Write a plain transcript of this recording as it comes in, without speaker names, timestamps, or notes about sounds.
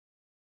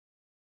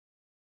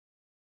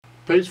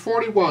Page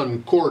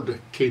 41,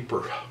 Chord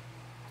Caper.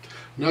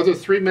 Another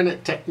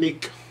 3-minute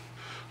technique.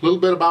 A little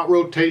bit about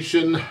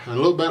rotation and a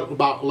little bit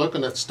about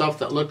looking at stuff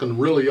that's looking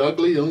really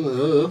ugly.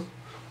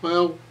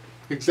 Well,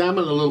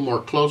 examine it a little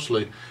more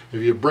closely.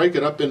 If you break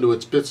it up into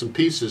its bits and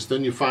pieces,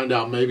 then you find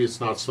out maybe it's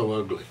not so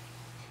ugly.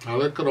 I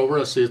look it over,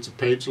 I see it's a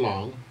page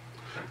long.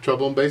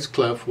 Treble and bass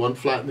clef, 1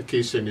 flat in the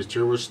key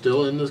signature. We're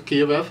still in the key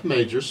of F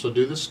major, so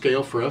do the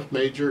scale for F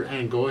major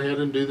and go ahead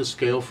and do the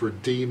scale for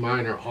D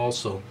minor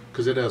also,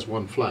 because it has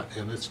 1 flat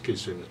in its key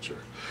signature.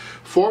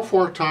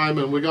 4/4 time,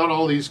 and we got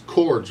all these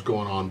chords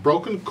going on,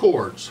 broken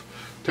chords.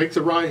 Take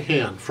the right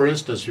hand. For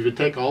instance, if you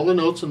take all the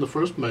notes in the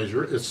first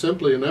measure, it's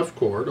simply an F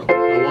chord, a 1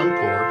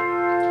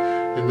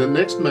 chord. In the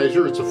next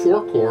measure, it's a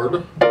 4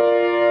 chord,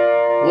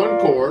 1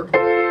 chord.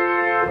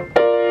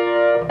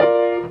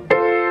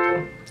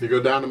 You go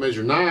down to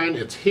measure 9,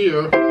 it's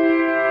here,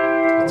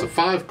 it's a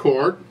 5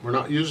 chord. We're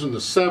not using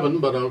the 7,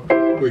 but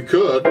we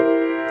could,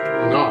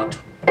 or not.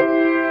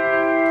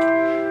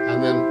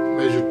 And then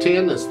measure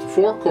 10, it's the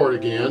 4 chord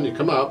again, you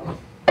come up.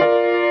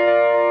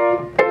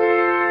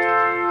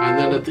 And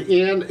then at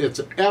the end,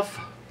 it's F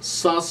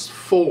sus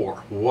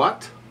 4.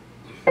 What?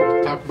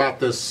 We'll talk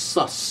about this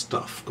sus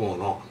stuff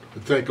going on.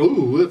 You think,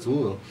 ooh, it's,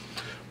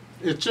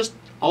 it just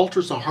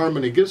alters the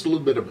harmony, gives a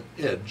little bit of an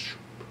edge.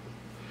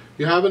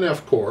 You have an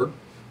F chord.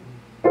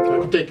 I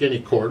can take any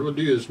chord, we'll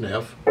use an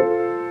F.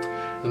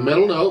 The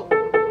middle note,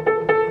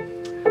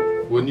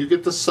 when you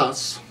get the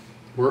sus,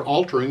 we're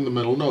altering the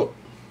middle note.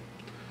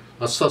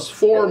 A sus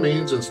 4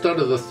 means instead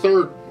of the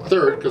third,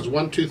 because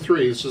 1, 2,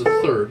 3, this is the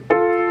third.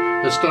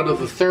 Instead of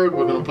the third,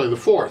 we're going to play the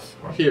 4th,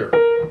 here.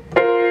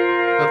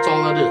 That's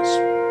all that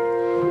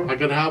is. I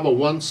could have a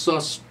 1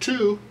 sus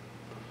 2.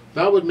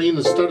 That would mean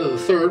instead of the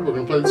third, we're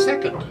going to play the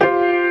 2nd.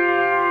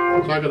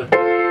 So I could,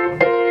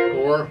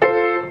 or,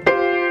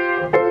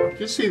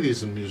 you see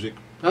these in music.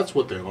 That's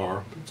what they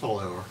are. That's all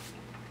they are.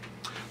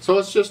 So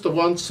it's just a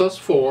 1 sus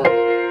 4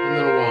 and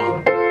then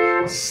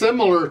a 1.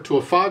 Similar to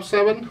a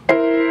 5/7,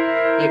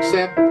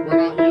 except we're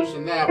not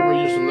using that,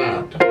 we're using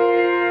that.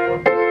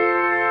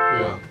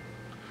 Yeah.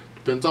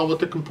 Depends on what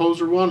the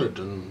composer wanted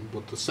and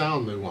what the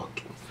sound they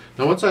want.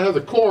 Now once I have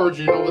the chords,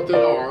 you know what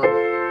they are.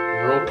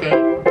 We're okay.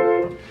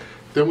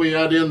 Then we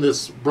add in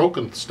this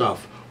broken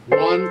stuff.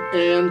 1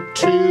 and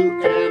 2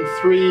 and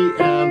 3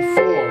 and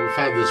 4. We've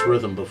had this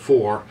rhythm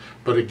before,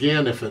 but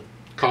again, if it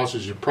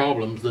causes you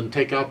problems, then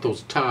take out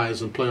those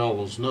ties and play all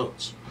those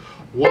notes.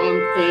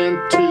 1 and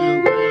 2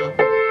 and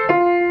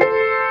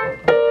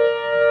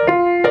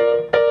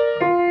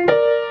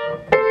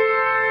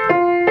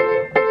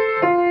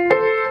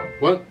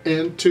 1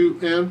 and 2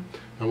 and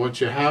once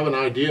you have an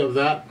idea of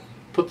that,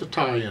 put the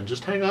tie in.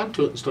 Just hang on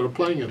to it instead of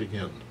playing it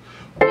again.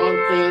 1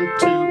 and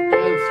 2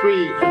 and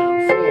 3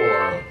 and 4.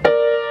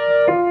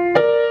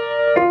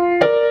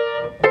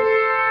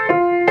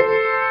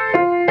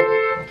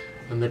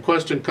 The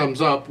question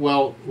comes up,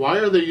 well, why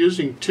are they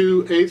using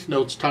 2 eighth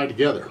notes tied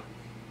together?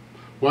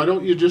 Why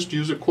don't you just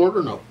use a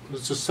quarter note?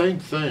 It's the same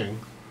thing.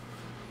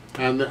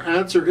 And the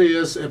answer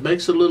is, it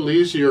makes it a little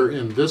easier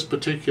in this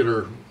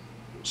particular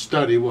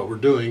study, what we're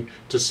doing,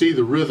 to see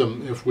the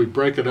rhythm if we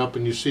break it up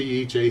and you see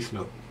each eighth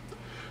note.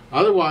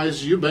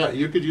 Otherwise, you bet,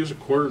 you could use a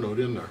quarter note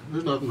in there.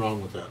 There's nothing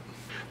wrong with that.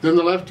 Then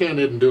the left hand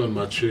isn't doing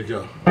much. Here you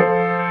go.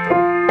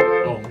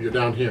 Oh, you're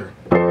down here.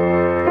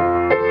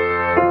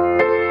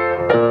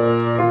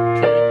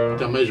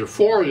 Measure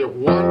 4, you're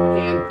 1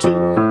 and 2.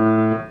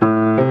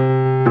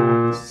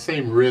 It's the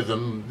same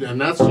rhythm, and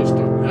that's just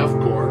an F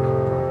chord.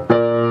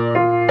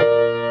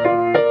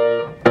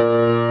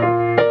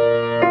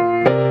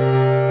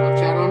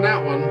 Watch out on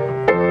that one.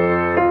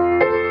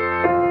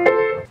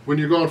 When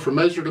you're going from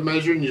measure to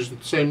measure and using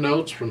the same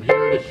notes from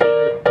here to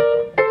here,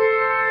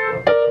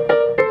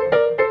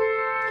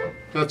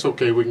 that's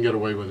okay, we can get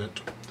away with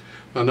it.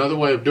 Another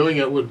way of doing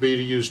it would be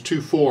to use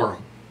 2/4.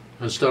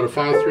 Instead of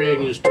 5/3, I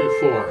can use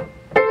 2/4.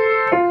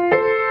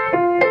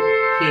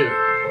 Here.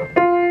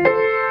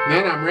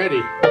 Then I'm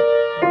ready.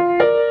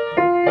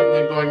 And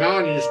then going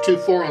on, you use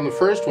 2/4 on the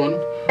first one,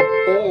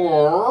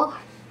 or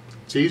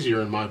it's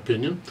easier in my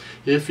opinion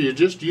if you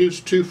just use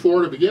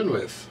 2/4 to begin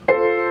with.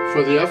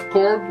 For the F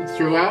chord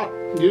throughout,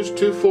 use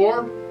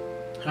 2/4,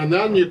 and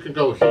then you can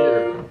go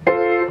here.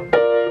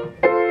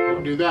 You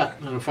can do that.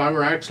 And if I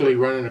were actually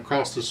running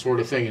across this sort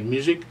of thing in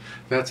music,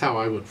 that's how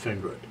I would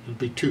finger it. It'd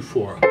be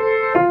 2/4.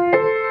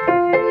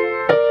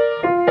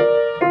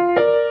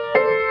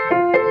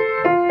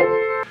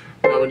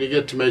 When you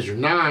get to measure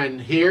 9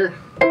 here,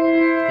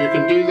 you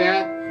can do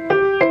that.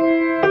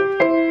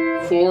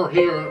 4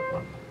 here.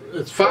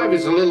 It's 5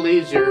 is a little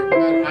easier,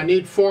 but I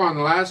need 4 on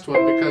the last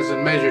one because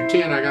in measure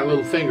 10 I got a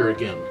little finger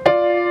again.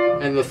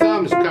 And the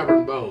thumb is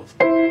covering both.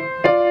 And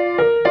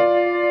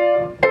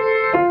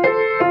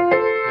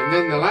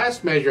then the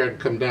last measure I can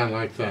come down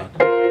like that.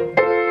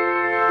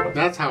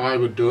 That's how I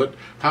would do it.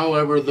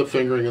 However, the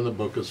fingering in the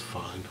book is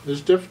fine.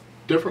 There's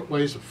different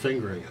ways of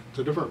fingering it.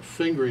 The different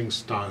fingering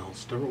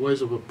styles, different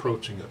ways of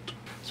approaching it.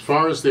 As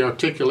far as the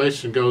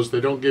articulation goes, they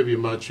don't give you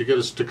much. You get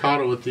a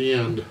staccato at the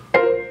end.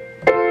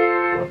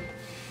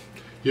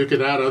 You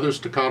could add other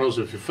staccatos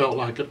if you felt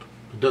like it.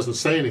 It doesn't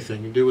say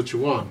anything. You do what you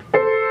want.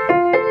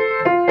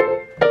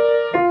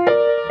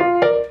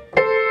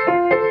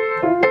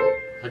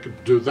 I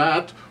could do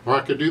that, or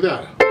I could do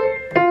that.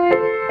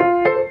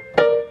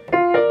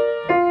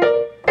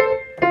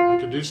 I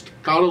could do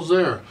staccatos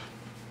there.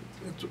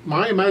 It's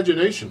my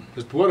imagination.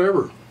 It's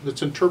whatever.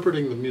 It's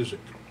interpreting the music.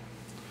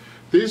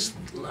 These,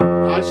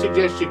 I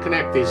suggest you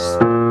connect these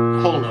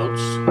whole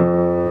notes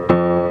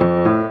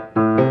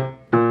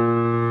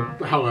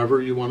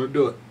however you want to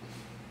do it.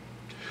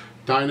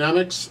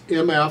 Dynamics,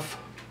 MF,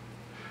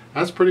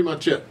 that's pretty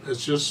much it.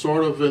 It's just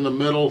sort of in the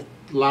middle,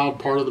 loud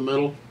part of the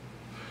middle.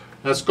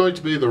 That's going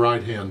to be the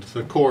right hand,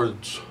 the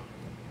chords.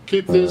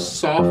 Keep this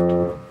soft,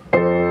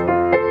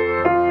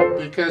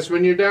 because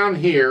when you're down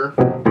here,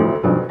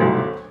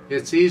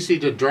 it's easy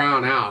to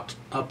drown out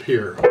up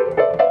here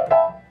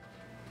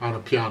on a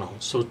piano.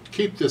 So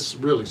keep this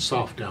really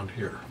soft down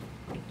here.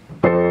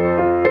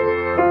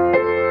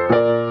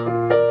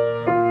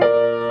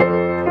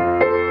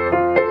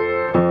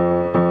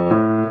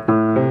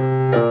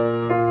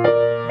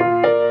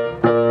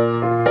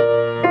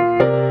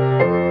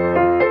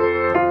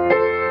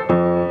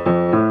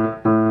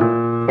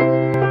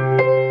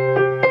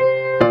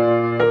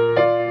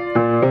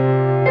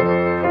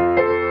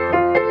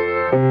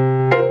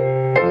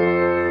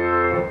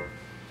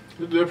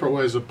 Different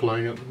ways of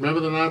playing it. Remember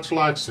the natural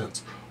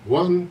accents.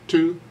 1,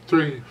 2,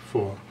 3,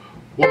 4.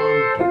 1,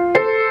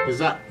 2. Is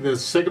that the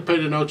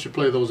syncopated notes? You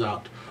play those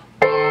out.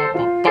 Ba,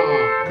 ba,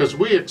 ba. Because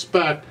we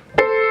expect.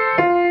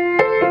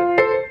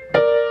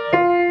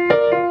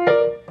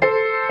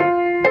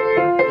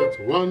 That's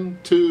 1,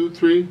 2,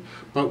 3.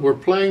 But we're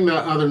playing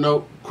that other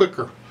note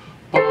quicker.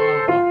 Ba,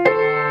 ba,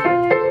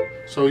 ba.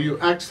 So you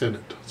accent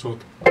it. So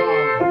it's ba.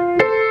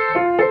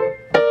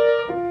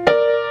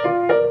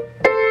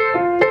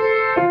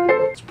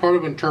 Part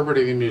of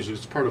interpreting the music,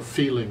 it's part of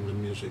feeling the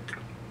music.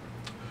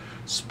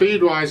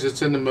 Speed wise,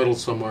 it's in the middle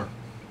somewhere,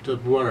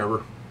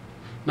 whatever.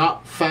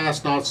 Not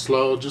fast, not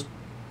slow, just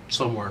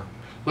somewhere.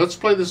 Let's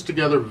play this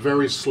together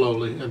very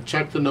slowly and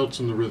check the notes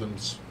and the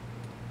rhythms.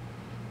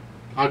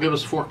 I'll give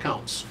us 4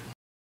 counts.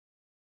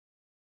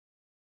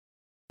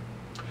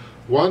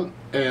 1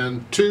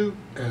 and 2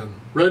 and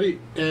ready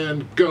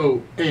and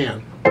go,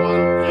 and 1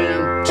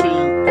 and 2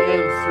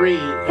 and 3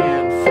 and